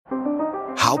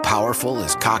How powerful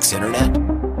is Cox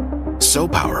Internet? So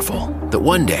powerful that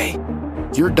one day,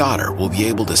 your daughter will be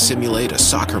able to simulate a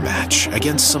soccer match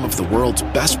against some of the world's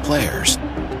best players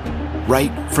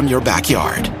right from your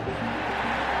backyard.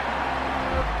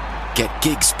 Get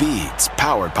gig speeds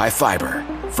powered by fiber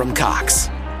from Cox.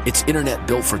 It's internet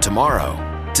built for tomorrow,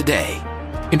 today.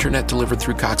 Internet delivered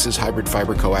through Cox's hybrid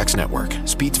fiber coax network.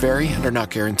 Speeds vary and are not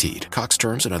guaranteed. Cox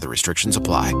terms and other restrictions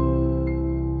apply.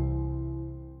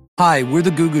 Hi, we're the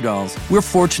Goo Goo Dolls. We're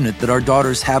fortunate that our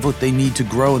daughters have what they need to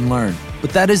grow and learn. But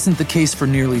that isn't the case for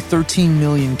nearly 13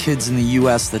 million kids in the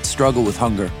U.S. that struggle with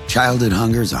hunger. Childhood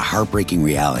hunger is a heartbreaking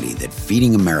reality that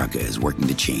Feeding America is working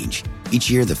to change.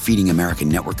 Each year, the Feeding America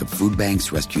network of food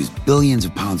banks rescues billions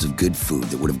of pounds of good food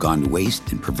that would have gone to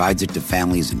waste and provides it to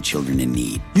families and children in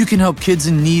need. You can help kids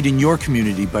in need in your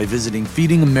community by visiting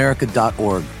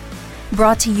feedingamerica.org.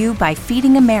 Brought to you by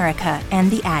Feeding America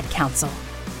and the Ad Council.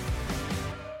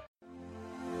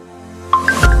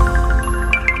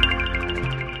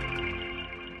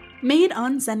 Made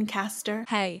on Zencaster.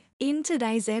 Hey, in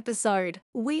today's episode,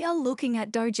 we are looking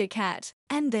at Doja Cat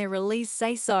and their release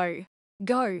Say So.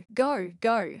 Go, go,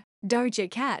 go. Doja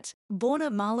Cat, born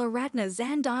at Marla Ratner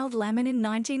Zandiled Lamin in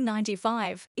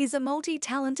 1995, is a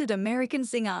multi-talented American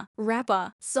singer,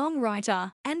 rapper,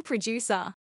 songwriter, and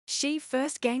producer. She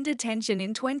first gained attention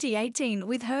in 2018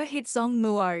 with her hit song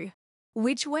Muo,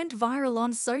 which went viral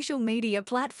on social media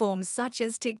platforms such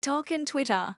as TikTok and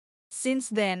Twitter. Since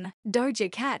then, Doja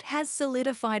Cat has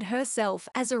solidified herself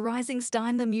as a rising star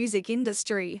in the music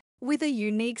industry, with a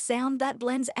unique sound that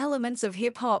blends elements of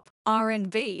hip-hop,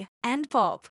 R&B, and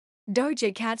pop.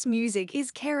 Doja Cat's music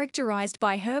is characterized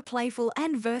by her playful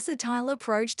and versatile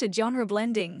approach to genre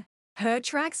blending. Her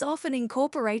tracks often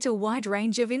incorporate a wide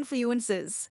range of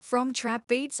influences, from trap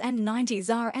beats and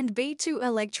 90s R&B to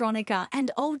electronica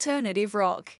and alternative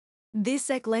rock. This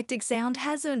eclectic sound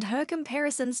has earned her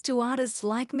comparisons to artists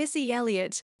like Missy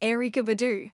Elliott, Erykah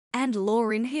Badu, and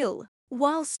Lauryn Hill,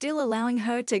 while still allowing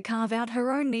her to carve out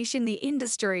her own niche in the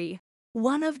industry.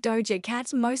 One of Doja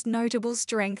Cat's most notable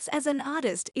strengths as an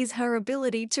artist is her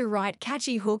ability to write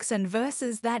catchy hooks and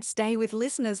verses that stay with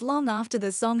listeners long after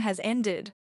the song has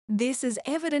ended. This is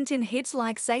evident in hits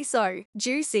like Say So,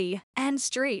 Juicy, and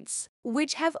Streets,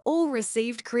 which have all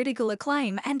received critical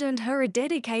acclaim and earned her a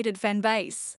dedicated fan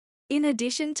base. In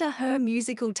addition to her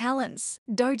musical talents,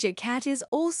 Doja Cat is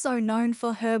also known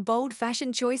for her bold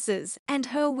fashion choices and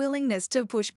her willingness to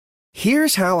push.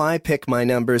 Here's how I pick my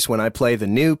numbers when I play the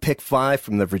new Pick 5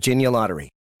 from the Virginia Lottery.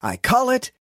 I call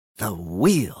it the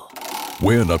Wheel.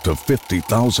 Win up to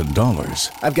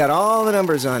 $50,000. I've got all the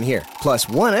numbers on here, plus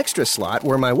one extra slot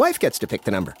where my wife gets to pick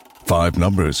the number. 5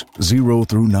 numbers, 0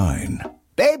 through 9.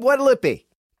 Babe, what'll it be?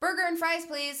 Burger and fries,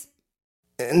 please.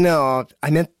 No, I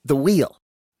meant the Wheel.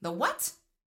 The what?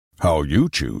 How you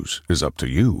choose is up to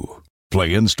you.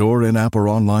 Play in-store, in-app, or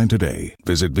online today.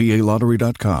 Visit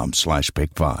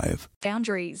VALottery.com/pick5.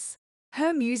 Boundaries.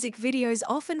 Her music videos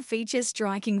often feature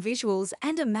striking visuals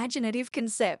and imaginative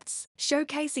concepts,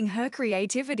 showcasing her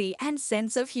creativity and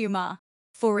sense of humor.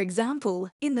 For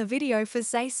example, in the video for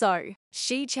Say So,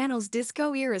 she channels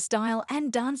disco-era style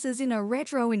and dances in a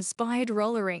retro-inspired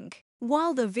roller rink,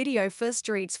 while the video for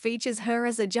Streets features her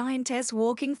as a giantess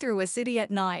walking through a city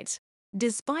at night.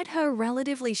 Despite her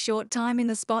relatively short time in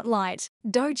the spotlight,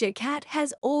 Doja Cat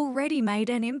has already made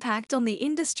an impact on the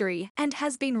industry and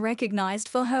has been recognized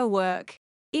for her work.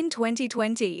 In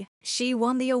 2020, she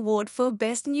won the award for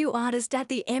Best New Artist at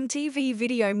the MTV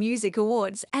Video Music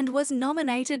Awards and was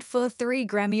nominated for 3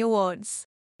 Grammy Awards.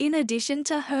 In addition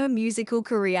to her musical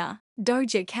career,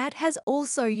 Doja Cat has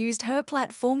also used her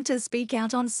platform to speak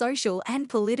out on social and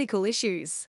political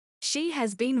issues. She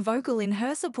has been vocal in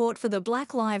her support for the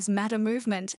Black Lives Matter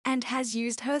movement and has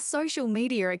used her social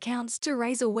media accounts to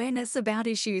raise awareness about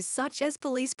issues such as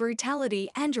police brutality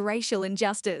and racial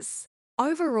injustice.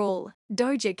 Overall,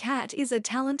 Doja Cat is a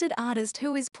talented artist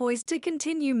who is poised to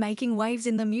continue making waves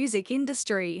in the music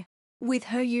industry. With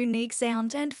her unique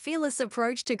sound and fearless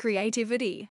approach to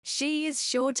creativity, she is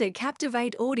sure to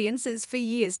captivate audiences for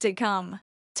years to come.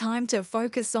 Time to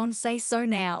focus on Say So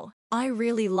now. I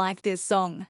really like this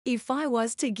song. If I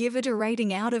was to give it a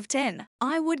rating out of 10,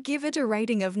 I would give it a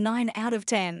rating of 9 out of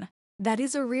 10. That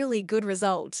is a really good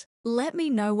result. Let me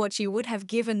know what you would have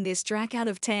given this track out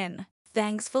of 10.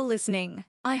 Thanks for listening.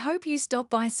 I hope you stop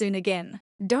by soon again.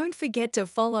 Don't forget to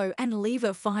follow and leave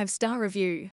a 5-star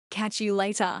review. Catch you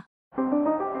later.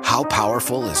 How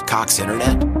powerful is Cox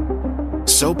Internet?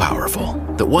 So powerful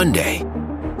that one day,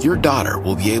 your daughter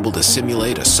will be able to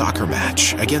simulate a soccer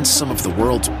match against some of the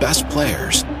world's best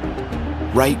players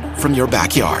right from your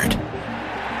backyard.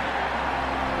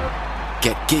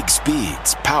 Get gig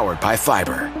speeds powered by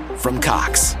fiber from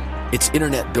Cox. It's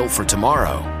internet built for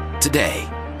tomorrow, today.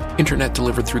 Internet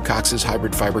delivered through Cox's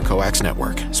hybrid fiber coax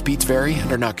network. Speeds vary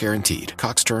and are not guaranteed.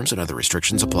 Cox terms and other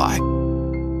restrictions apply.